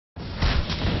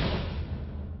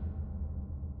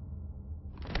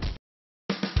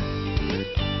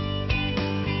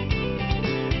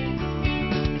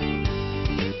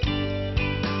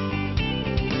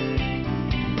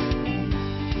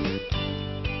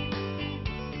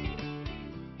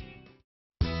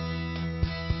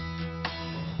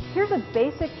Here's a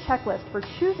basic checklist for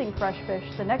choosing fresh fish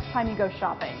the next time you go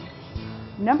shopping.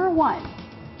 Number 1,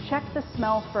 check the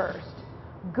smell first.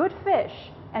 Good fish,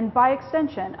 and by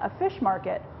extension, a fish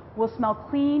market, will smell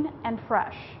clean and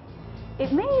fresh.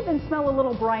 It may even smell a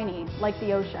little briny, like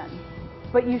the ocean.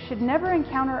 But you should never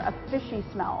encounter a fishy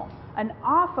smell. An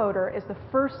off odor is the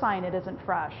first sign it isn't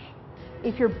fresh.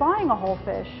 If you're buying a whole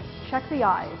fish, check the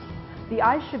eyes. The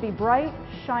eyes should be bright,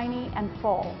 shiny, and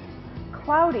full.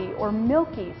 Cloudy or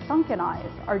milky, sunken eyes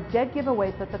are dead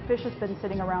giveaways that the fish has been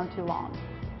sitting around too long.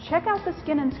 Check out the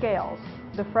skin and scales.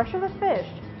 The fresher the fish,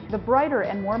 the brighter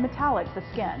and more metallic the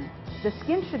skin. The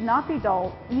skin should not be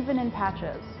dull, even in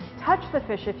patches. Touch the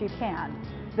fish if you can.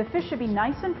 The fish should be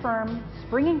nice and firm,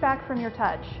 springing back from your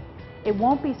touch. It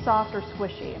won't be soft or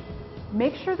squishy.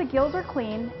 Make sure the gills are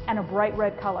clean and a bright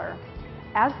red color.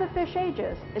 As the fish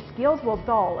ages, its gills will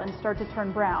dull and start to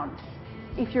turn brown.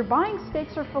 If you're buying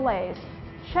steaks or fillets,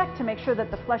 check to make sure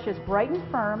that the flesh is bright and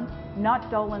firm, not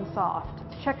dull and soft.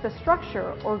 Check the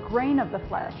structure or grain of the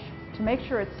flesh to make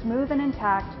sure it's smooth and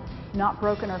intact, not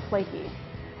broken or flaky.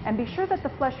 And be sure that the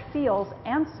flesh feels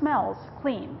and smells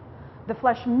clean. The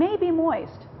flesh may be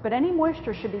moist, but any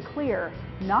moisture should be clear,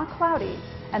 not cloudy,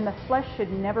 and the flesh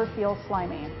should never feel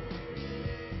slimy.